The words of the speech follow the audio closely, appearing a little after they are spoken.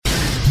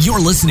You're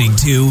listening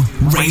to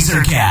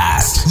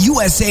Razorcast,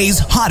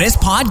 USA's hottest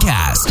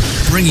podcast,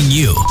 bringing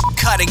you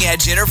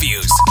cutting-edge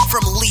interviews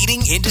from leading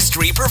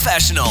industry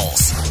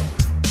professionals.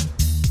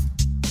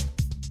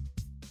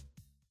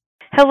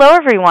 Hello,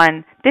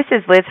 everyone. This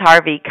is Liz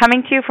Harvey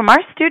coming to you from our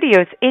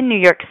studios in New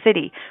York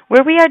City,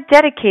 where we are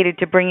dedicated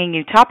to bringing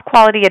you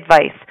top-quality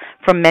advice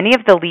from many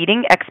of the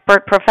leading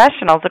expert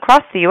professionals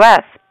across the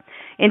U.S.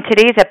 In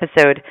today's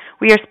episode,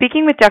 we are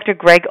speaking with Dr.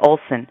 Greg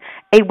Olson,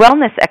 a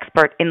wellness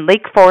expert in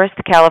Lake Forest,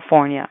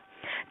 California.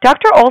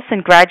 Dr. Olson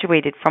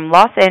graduated from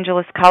Los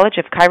Angeles College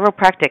of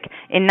Chiropractic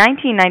in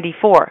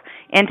 1994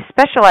 and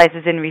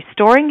specializes in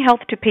restoring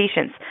health to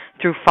patients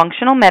through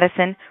functional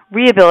medicine,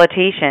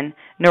 rehabilitation,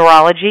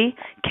 neurology,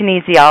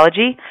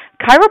 kinesiology,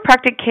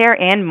 chiropractic care,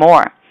 and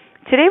more.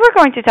 Today we're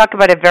going to talk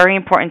about a very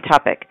important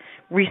topic,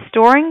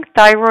 restoring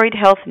thyroid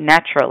health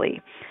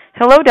naturally.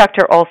 Hello,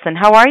 Dr. Olson.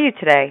 How are you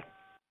today?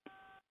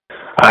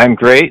 I'm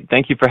great.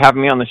 Thank you for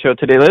having me on the show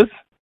today, Liz.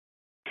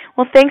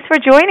 Well, thanks for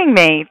joining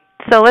me.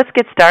 So let's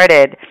get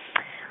started.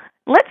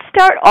 Let's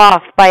start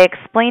off by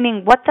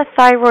explaining what the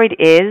thyroid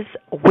is,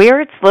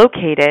 where it's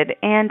located,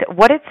 and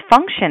what its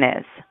function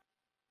is.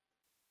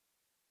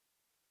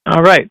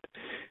 All right.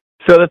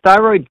 So the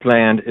thyroid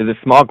gland is a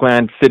small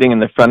gland sitting in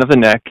the front of the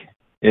neck.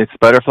 It's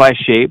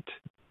butterfly-shaped,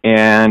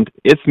 and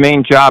its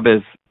main job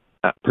is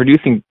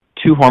producing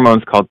two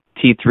hormones called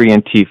T3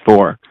 and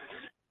T4.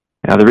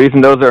 Now, the reason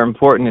those are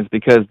important is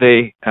because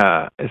they,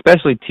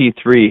 especially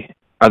T3,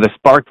 are the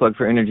spark plug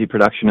for energy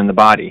production in the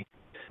body.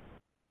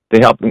 They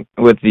help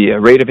with the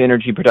rate of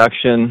energy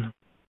production,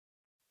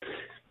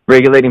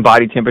 regulating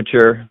body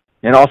temperature,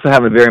 and also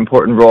have a very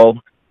important role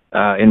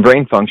in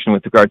brain function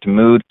with regard to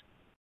mood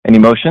and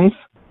emotions.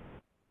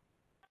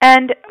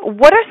 And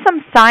what are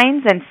some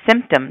signs and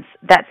symptoms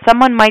that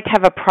someone might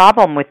have a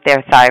problem with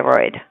their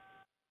thyroid?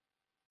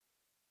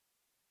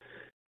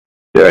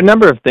 There are a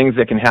number of things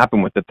that can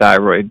happen with the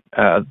thyroid.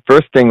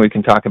 First thing we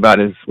can talk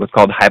about is what's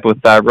called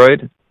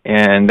hypothyroid,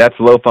 and that's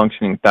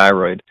low-functioning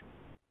thyroid.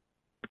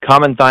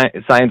 Common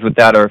signs with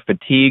that are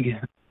fatigue,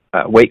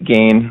 weight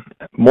gain,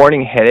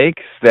 morning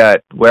headaches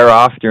that wear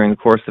off during the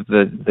course of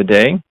the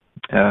day,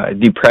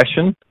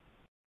 depression,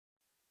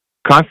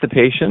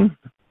 constipation,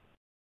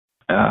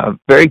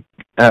 very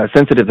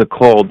sensitive to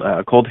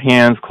cold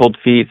hands, cold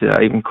feet,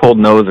 even cold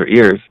nose or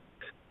ears.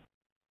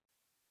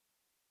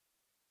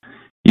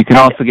 You can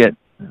also get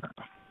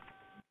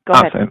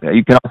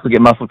You can also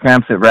get muscle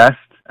cramps at rest,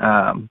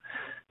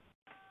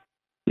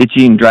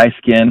 itchy and dry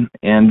skin,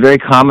 and very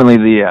commonly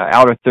the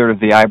outer third of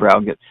the eyebrow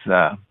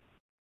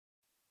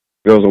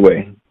goes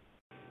away.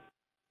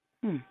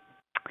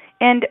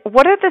 And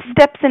what are the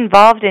steps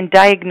involved in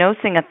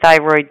diagnosing a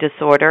thyroid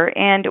disorder,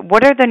 and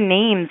what are the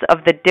names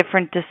of the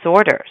different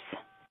disorders?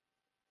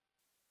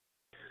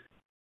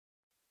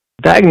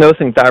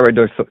 Diagnosing thyroid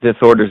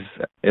disorders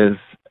is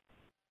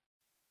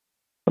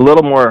a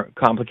little more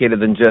complicated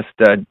than just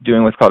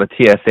doing what's called a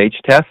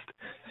TSH test.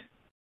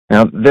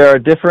 Now, there are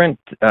different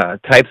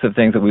types of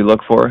things that we look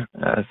for.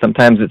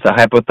 Sometimes it's a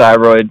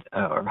hypothyroid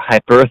or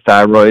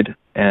hyperthyroid,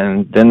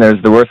 and then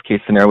there's the worst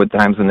case scenario with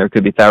times when there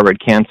could be thyroid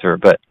cancer.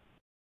 But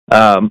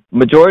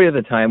majority of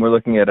the time, we're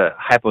looking at a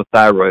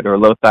hypothyroid or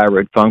low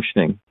thyroid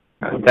functioning.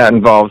 That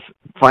involves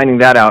finding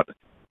that out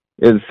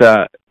is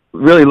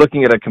really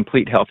looking at a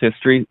complete health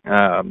history,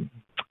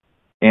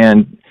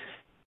 and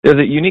there's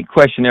a unique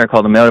questionnaire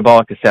called the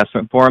Metabolic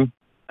Assessment Form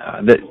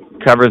that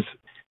covers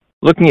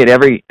looking at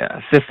every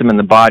system in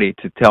the body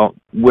to tell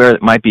where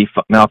it might be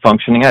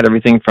malfunctioning at,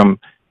 everything from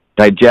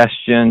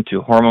digestion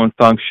to hormone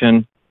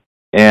function,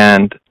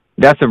 and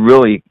that's a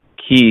really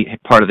key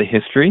part of the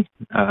history.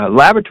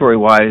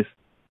 Laboratory-wise,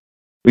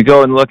 we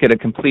go and look at a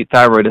complete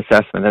thyroid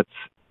assessment. That's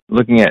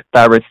looking at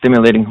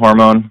thyroid-stimulating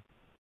hormone,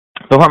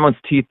 the hormones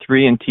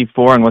T3 and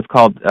T4, and what's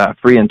called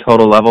free and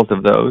total levels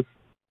of those.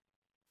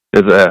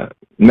 There's a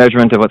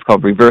measurement of what's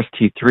called reverse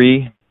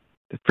T3,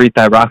 the free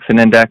thyroxine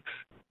index,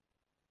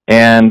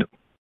 and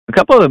a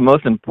couple of the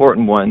most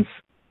important ones,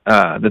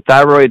 the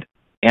thyroid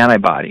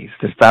antibodies.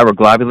 There's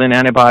thyroglobulin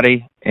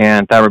antibody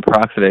and thyroid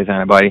peroxidase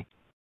antibody.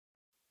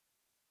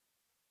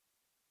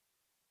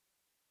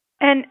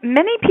 And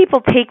many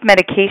people take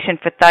medication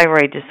for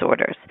thyroid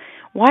disorders.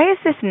 Why is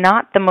this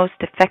not the most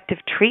effective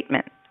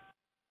treatment?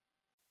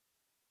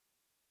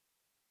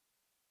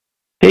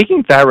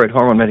 Taking thyroid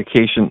hormone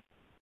medication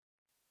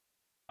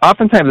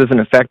oftentimes isn't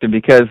effective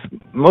because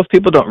most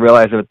people don't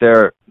realize that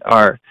there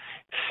are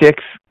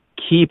 6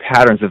 key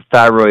patterns of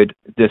thyroid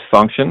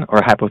dysfunction or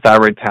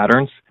hypothyroid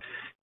patterns,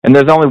 and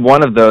there's only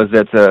one of those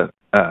that's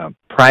a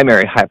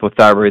primary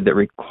hypothyroid that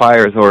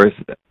requires or is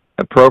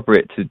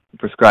appropriate to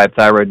prescribe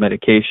thyroid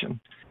medication.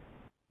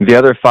 The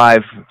other 5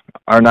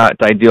 are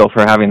not ideal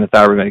for having the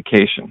thyroid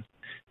medication.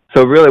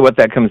 So really what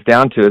that comes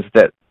down to is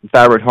that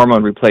thyroid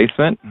hormone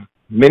replacement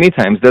many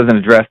times doesn't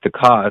address the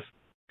cause,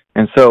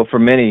 and so for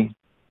many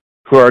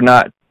who are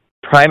not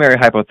primary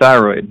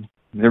hypothyroid,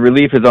 the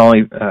relief is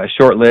only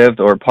short-lived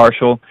or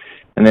partial,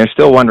 and they're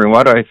still wondering,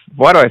 why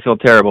do I feel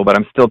terrible, but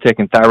I'm still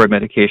taking thyroid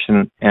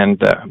medication,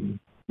 and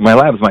my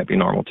labs might be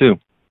normal too.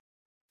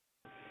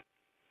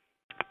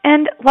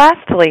 And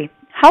lastly,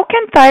 how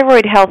can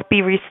thyroid health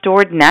be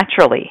restored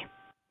naturally?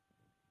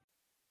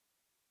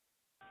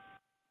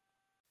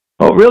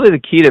 Well, really the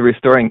key to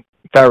restoring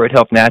thyroid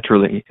health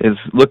naturally is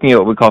looking at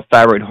what we call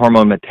thyroid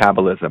hormone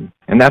metabolism.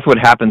 And that's what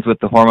happens with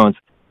the hormones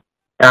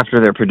after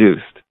they're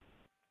produced.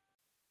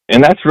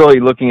 And that's really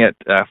looking at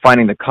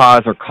finding the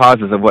cause or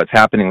causes of what's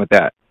happening with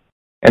that.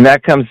 And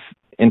that comes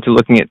into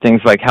looking at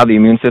things like how the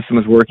immune system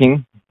is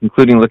working,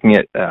 including looking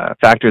at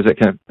factors that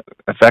can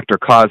affect or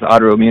cause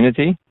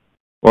autoimmunity,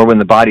 or when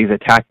the body is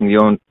attacking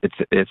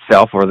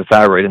itself or the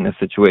thyroid in this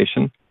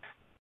situation.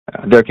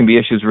 There can be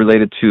issues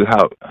related to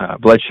how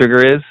blood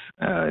sugar is,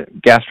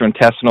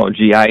 gastrointestinal or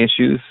GI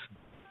issues,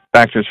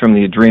 factors from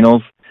the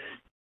adrenals.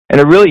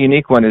 And a really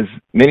unique one is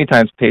many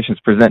times patients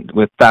present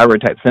with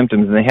thyroid-type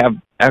symptoms and they have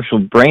actual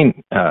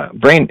brain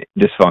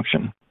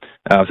dysfunction.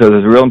 So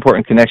there's a real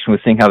important connection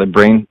with seeing how the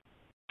brain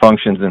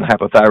functions in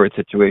hypothyroid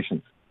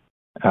situations.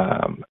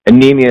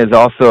 Anemia is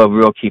also a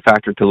real key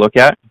factor to look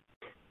at,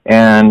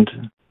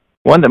 and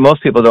one that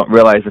most people don't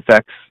realize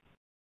affects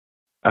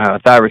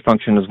thyroid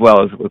function as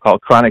well is what we call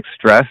chronic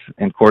stress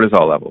and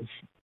cortisol levels.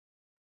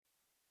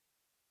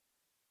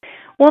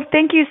 Well,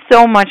 thank you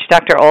so much,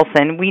 Dr.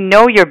 Olson. We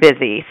know you're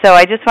busy, so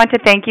I just want to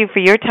thank you for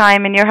your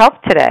time and your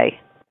help today.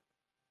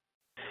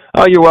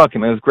 Oh, you're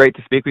welcome. It was great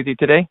to speak with you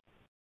today.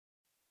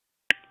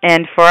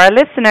 And for our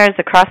listeners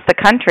across the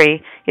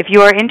country, if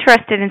you are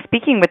interested in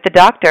speaking with the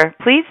doctor,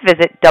 please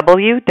visit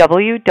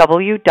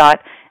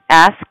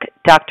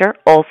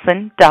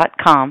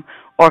www.askdrolson.com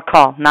or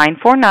call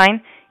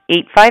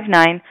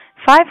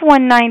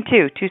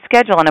 949-859-5192 to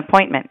schedule an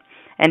appointment.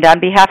 And on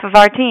behalf of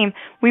our team,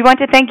 we want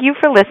to thank you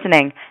for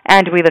listening,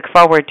 and we look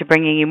forward to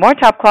bringing you more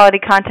top-quality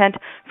content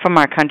from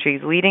our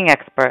country's leading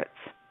experts.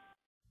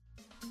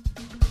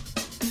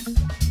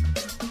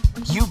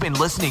 You've been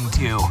listening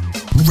to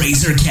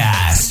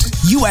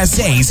RazorCast,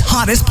 USA's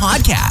hottest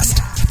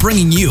podcast,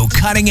 bringing you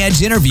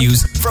cutting-edge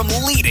interviews from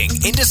leading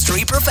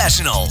industry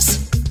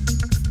professionals.